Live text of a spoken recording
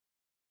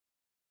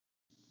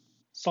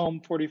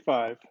Psalm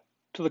 45.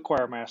 To the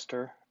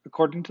choirmaster,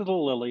 according to the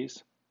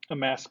lilies, a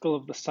maskil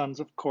of the sons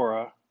of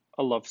Korah,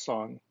 a love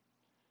song.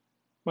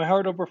 My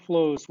heart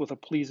overflows with a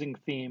pleasing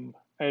theme.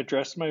 I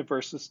address my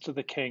verses to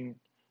the King.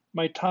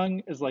 My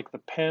tongue is like the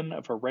pen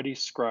of a ready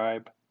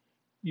scribe.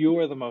 You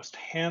are the most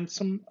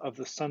handsome of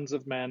the sons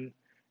of men.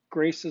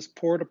 Grace is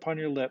poured upon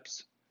your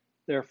lips.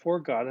 Therefore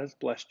God has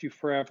blessed you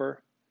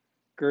forever.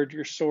 Gird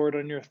your sword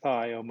on your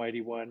thigh, O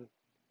mighty one,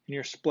 in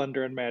your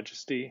splendor and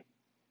majesty.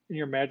 In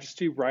your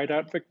majesty ride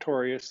out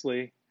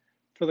victoriously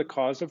for the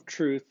cause of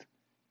truth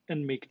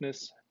and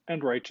meekness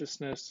and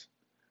righteousness.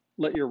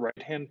 Let your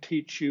right hand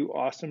teach you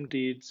awesome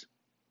deeds.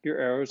 Your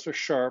arrows are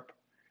sharp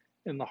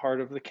in the heart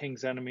of the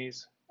king's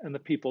enemies, and the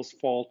peoples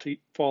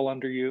fall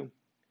under you.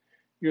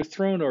 Your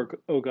throne,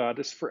 O God,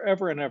 is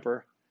forever and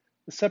ever.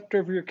 The scepter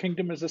of your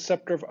kingdom is a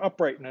scepter of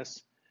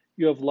uprightness.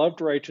 You have loved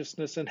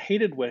righteousness and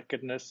hated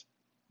wickedness.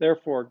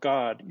 Therefore,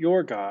 God,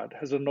 your God,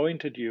 has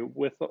anointed you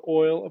with the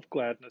oil of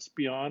gladness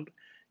beyond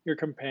your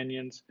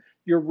companions.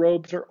 Your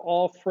robes are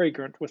all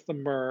fragrant with the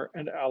myrrh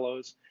and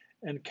aloes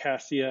and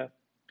cassia.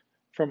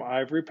 From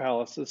ivory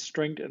palaces,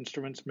 stringed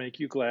instruments make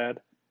you glad.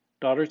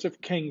 Daughters of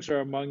kings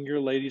are among your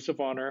ladies of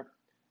honor.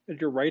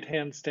 At your right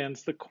hand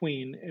stands the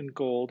queen in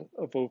gold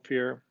of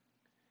Ophir.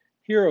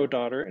 Hear, O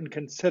daughter, and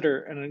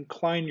consider and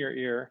incline your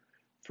ear.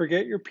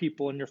 Forget your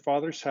people and your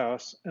father's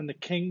house, and the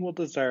king will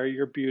desire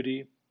your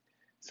beauty.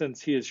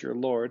 Since he is your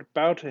Lord,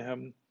 bow to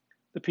him.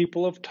 The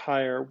people of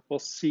Tyre will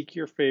seek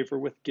your favor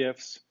with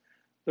gifts,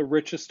 the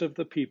richest of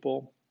the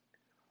people.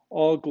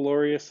 All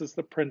glorious is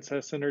the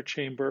princess in her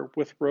chamber,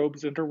 with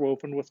robes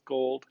interwoven with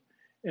gold.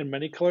 In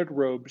many-colored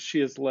robes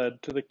she is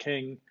led to the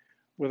king,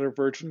 with her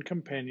virgin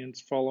companions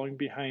following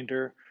behind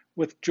her.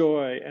 With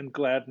joy and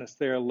gladness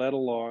they are led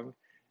along,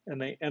 and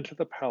they enter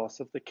the palace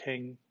of the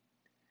king.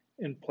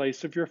 In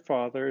place of your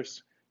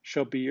fathers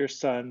shall be your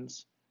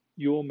sons.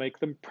 You will make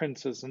them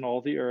princes in all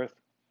the earth.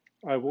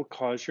 I will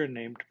cause your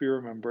name to be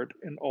remembered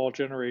in all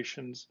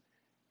generations,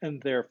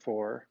 and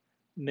therefore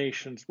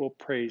nations will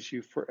praise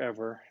you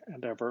forever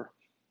and ever.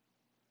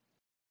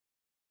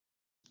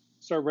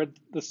 So I read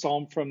the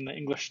psalm from the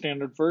English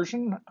Standard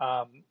Version.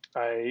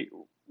 I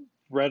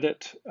read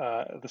it.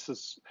 This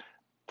is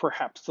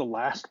perhaps the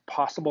last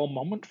possible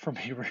moment for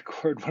me to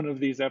record one of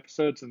these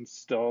episodes and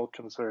still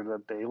consider it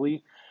a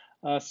daily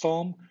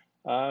psalm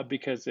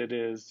because it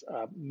is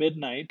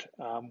midnight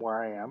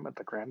where I am at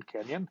the Grand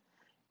Canyon.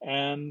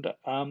 And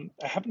I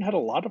haven't had a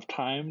lot of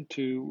time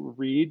to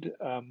read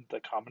the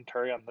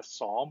commentary on this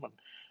psalm, and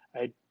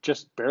I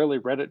just barely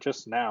read it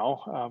just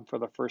now for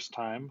the first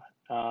time.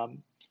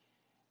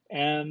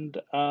 And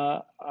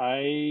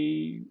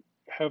I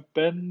have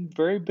been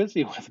very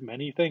busy with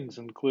many things,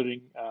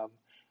 including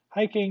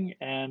hiking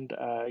and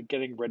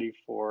getting ready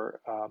for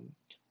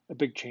a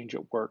big change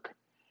at work.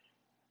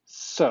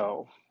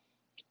 So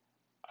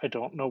I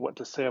don't know what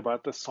to say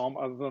about this psalm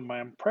other than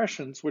my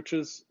impressions, which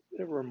is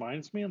it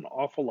reminds me an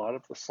awful lot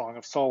of the Song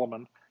of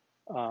Solomon.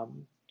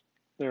 Um,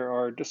 there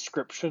are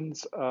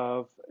descriptions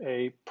of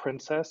a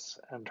princess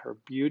and her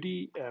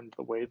beauty and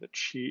the way that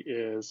she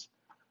is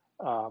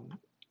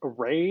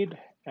arrayed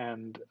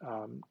and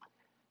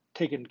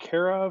taken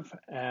care of,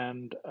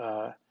 and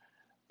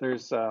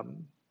there's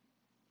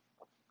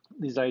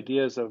these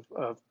ideas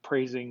of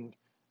praising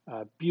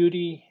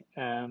beauty,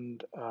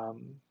 and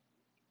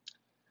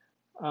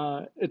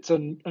it's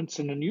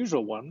an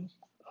unusual one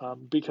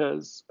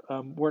because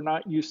we're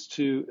not used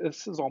to.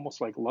 This is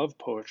almost like love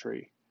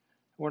poetry.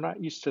 We're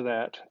not used to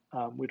that.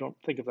 We don't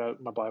think of that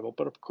in the Bible,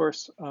 but of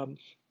course,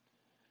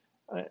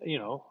 you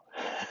know,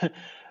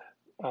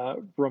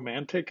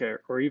 romantic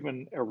or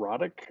even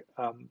erotic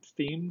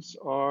themes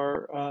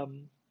are,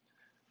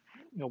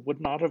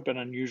 would not have been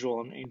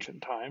unusual in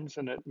ancient times,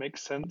 and it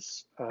makes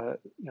sense.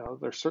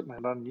 They're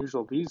certainly not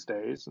unusual these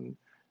days, and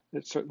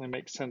it certainly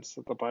makes sense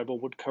that the Bible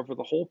would cover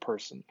the whole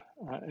person,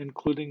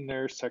 including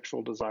their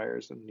sexual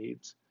desires and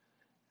needs.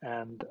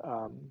 And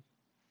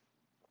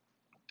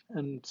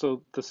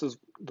so this is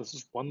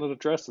one that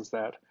addresses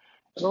that.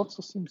 It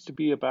also seems to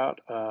be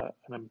about an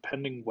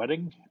impending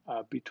wedding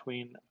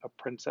between a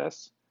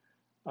princess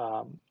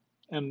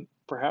and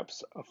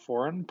perhaps a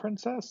foreign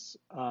princess,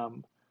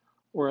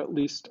 or at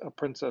least a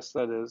princess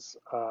that is,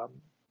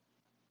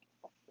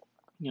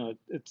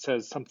 it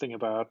says something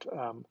about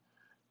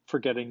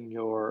forgetting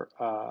your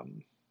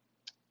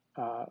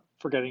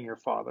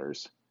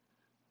fathers.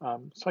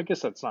 So I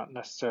guess that's not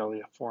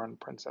necessarily a foreign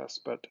princess,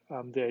 but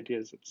the idea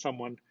is it's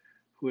someone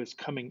who is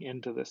coming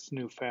into this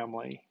new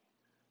family,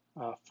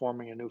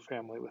 forming a new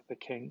family with the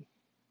king.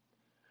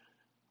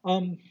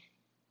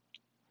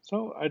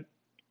 So I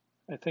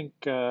think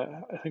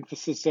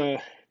this is a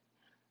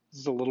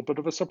little bit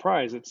of a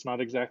surprise. It's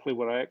not exactly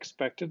what I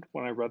expected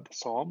when I read the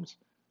Psalms.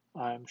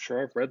 I'm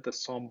sure I've read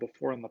this psalm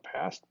before in the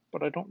past,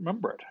 but I don't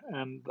remember it,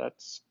 and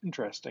that's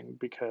interesting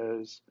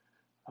because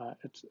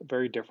it's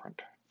very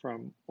different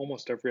from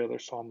almost every other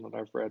psalm that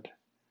I've read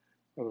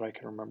or that I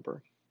can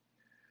remember.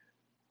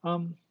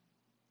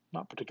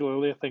 Not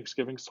particularly a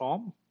Thanksgiving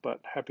psalm, but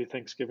happy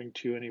Thanksgiving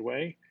to you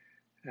anyway,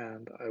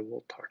 and I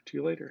will talk to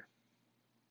you later.